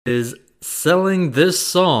Is selling this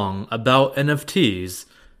song about NFTs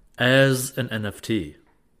as an NFT.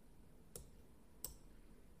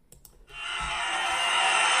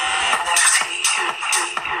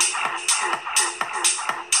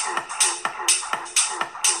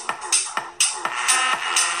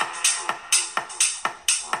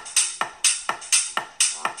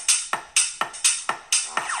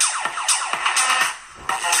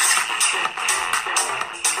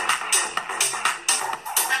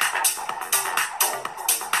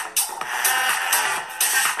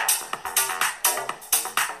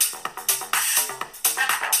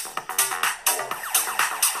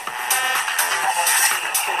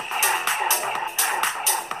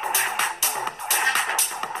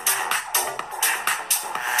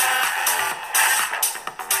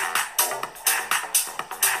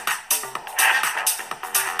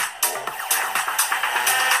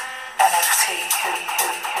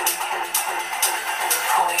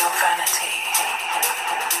 For your vanity.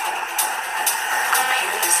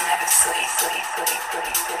 Computers never sleep.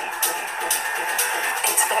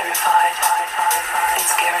 It's verified.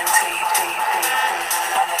 It's guaranteed.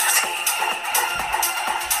 NFT.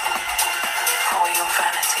 For your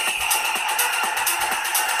vanity.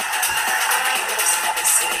 Computers never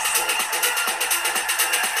sleep.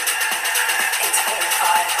 It's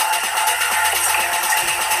verified. It's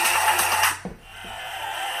guaranteed.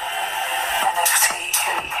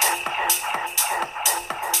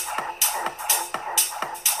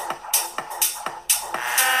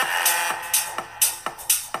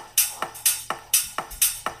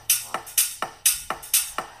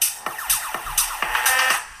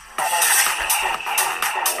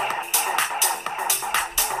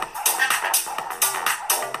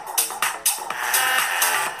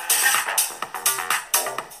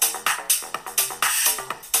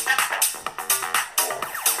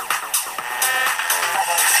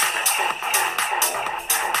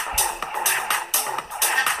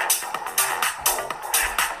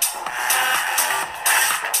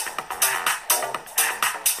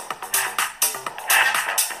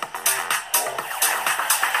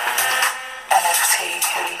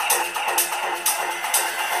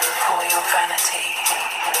 For your vanity.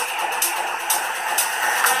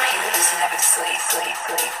 Computers never sleep.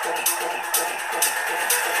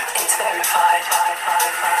 It's verified.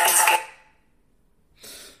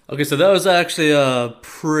 Okay, so that was actually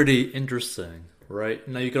pretty interesting, right?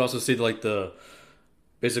 Now you could also see like the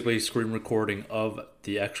basically screen recording of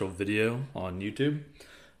the actual video on YouTube.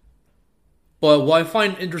 But what I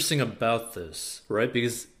find interesting about this, right?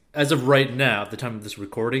 Because as of right now, at the time of this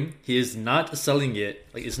recording, he is not selling it,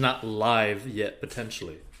 like it's not live yet,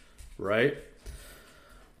 potentially, right?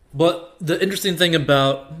 But the interesting thing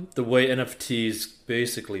about the way NFTs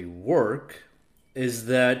basically work is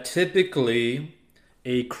that typically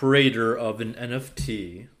a creator of an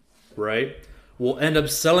NFT, right, will end up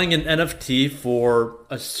selling an NFT for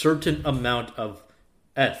a certain amount of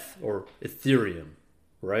ETH or Ethereum,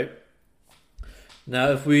 right? Now,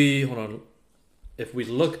 if we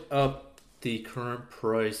look up the current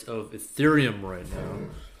price of Ethereum right now,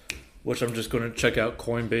 which I'm just going to check out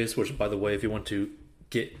Coinbase, which, by the way, if you want to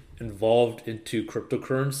get involved into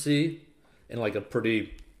cryptocurrency in like a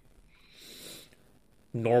pretty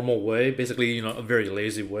normal way, basically, a very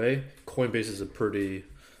lazy way, Coinbase is a pretty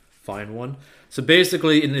fine one. So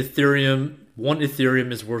basically, in Ethereum, one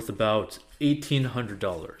Ethereum is worth about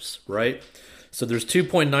 $1,800, right? So there's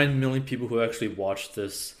 2.9 million people who actually watched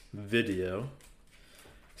this video.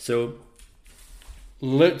 So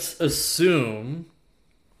let's assume.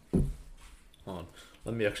 Hold on,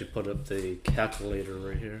 let me actually put up the calculator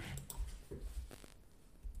right here.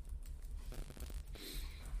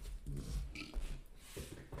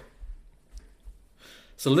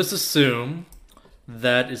 So let's assume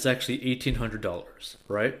that it's actually $1,800,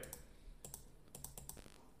 right?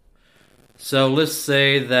 So let's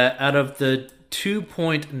say that out of the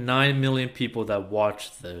 2.9 million people that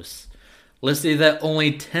watched this, let's say that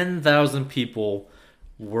only 10,000 people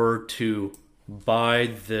were to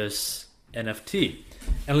buy this NFT.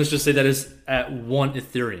 And let's just say that is at 1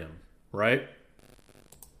 Ethereum, right?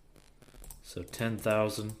 So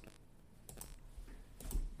 10,000.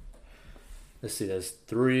 Let's see, that's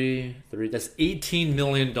that's $18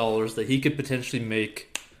 million that he could potentially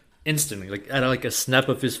make instantly, like at like a snap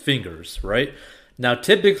of his fingers, right? Now,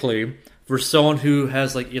 typically, for someone who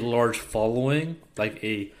has like a large following, like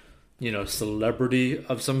a celebrity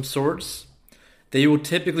of some sorts, they will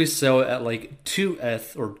typically sell at like 2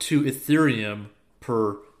 ETH or 2 Ethereum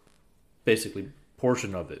per basically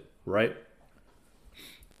portion of it, right?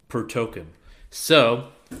 Per token. So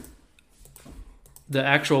the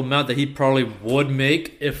actual amount that he probably would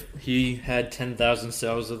make if he had 10,000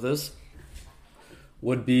 sales of this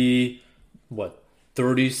would be, what,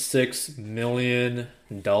 $36 million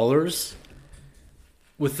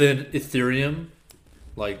within Ethereum,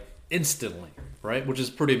 like instantly, right? Which is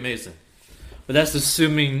pretty amazing. But that's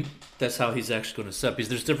assuming that's how he's actually going to sell, because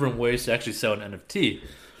there's different ways to actually sell an NFT.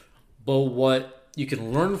 But what you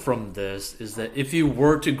can learn from this is that if you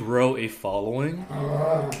were to grow a following,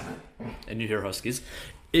 and you hear huskies,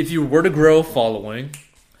 if you were to grow a following,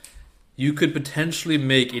 you could potentially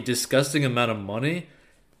make a disgusting amount of money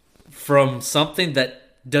from something that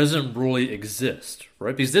doesn't really exist,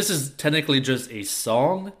 right? Because this is technically just a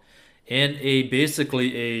song and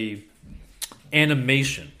basically a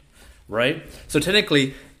animation, right? So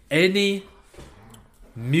technically, any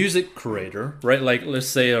music creator, right? Like, let's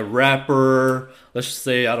say a rapper, let's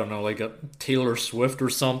say, I don't know, like a Taylor Swift or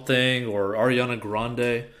something, or Ariana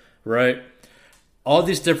Grande, right? All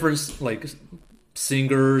these different, like,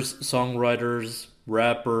 singers, songwriters,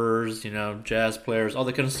 rappers, jazz players, all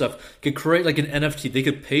that kind of stuff could create like an NFT. They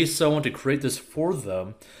could pay someone to create this for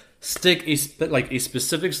them, stick a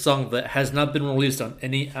specific song that has not been released on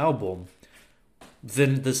any album,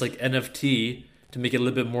 then this like NFT to make it a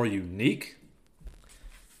little bit more unique.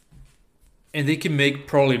 And they can make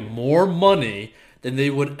probably more money than they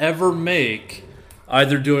would ever make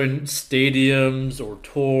either doing stadiums or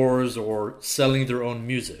tours or selling their own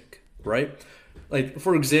music, right? Like,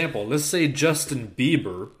 for example, let's say Justin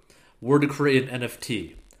Bieber were to create an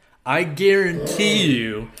NFT. I guarantee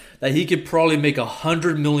you that he could probably make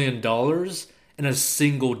 $100 million in a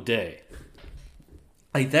single day.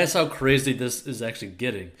 Like, that's how crazy this is actually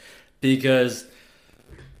getting. Because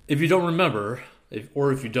if you don't remember,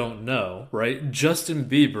 or if you don't know, right, Justin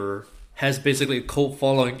Bieber has basically a cult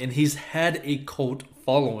following, and he's had a cult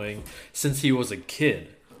following since he was a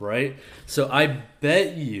kid, right? So I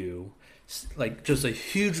bet you, like, just a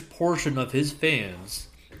huge portion of his fans,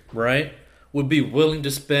 right, would be willing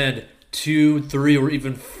to spend 2, 3, or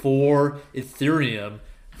even 4 Ethereum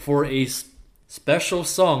for a special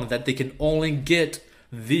song that they can only get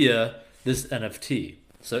via this NFT.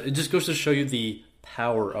 So it just goes to show you the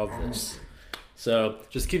power of this. So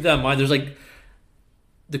just keep that in mind. There's like,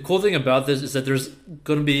 the cool thing about this is that there's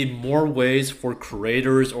going to be more ways for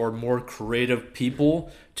creators or more creative people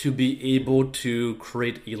to be able to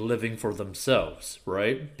create a living for themselves,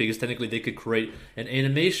 right? Because technically they could create an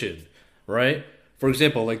animation, right? For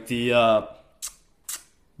example, like the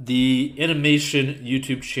animation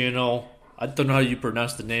YouTube channel, I don't know how you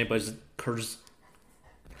pronounce the name, but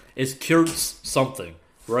it's Kurtz something,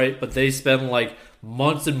 right? But they spend like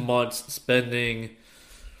months and months spending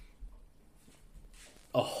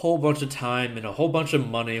a whole bunch of time and a whole bunch of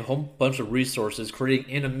money, a whole bunch of resources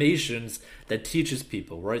creating animations that teaches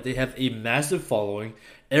people, right? They have a massive following.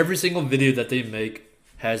 Every single video that they make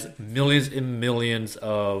has millions and millions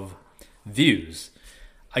of views.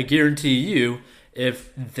 I guarantee you,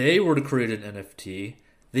 if they were to create an NFT,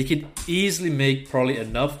 they could easily make probably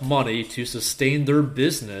enough money to sustain their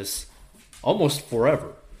business almost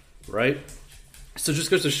forever, right? So it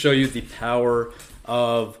just goes to show you the power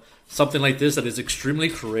of something like this that is extremely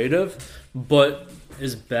creative, but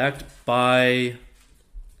is backed by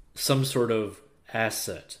some sort of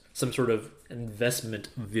asset, some sort of investment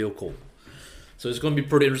vehicle. So it's going to be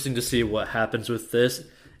pretty interesting to see what happens with this.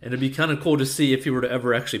 And it'd be kind of cool to see if he were to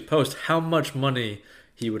ever actually post how much money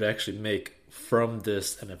he would actually make from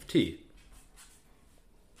this NFT.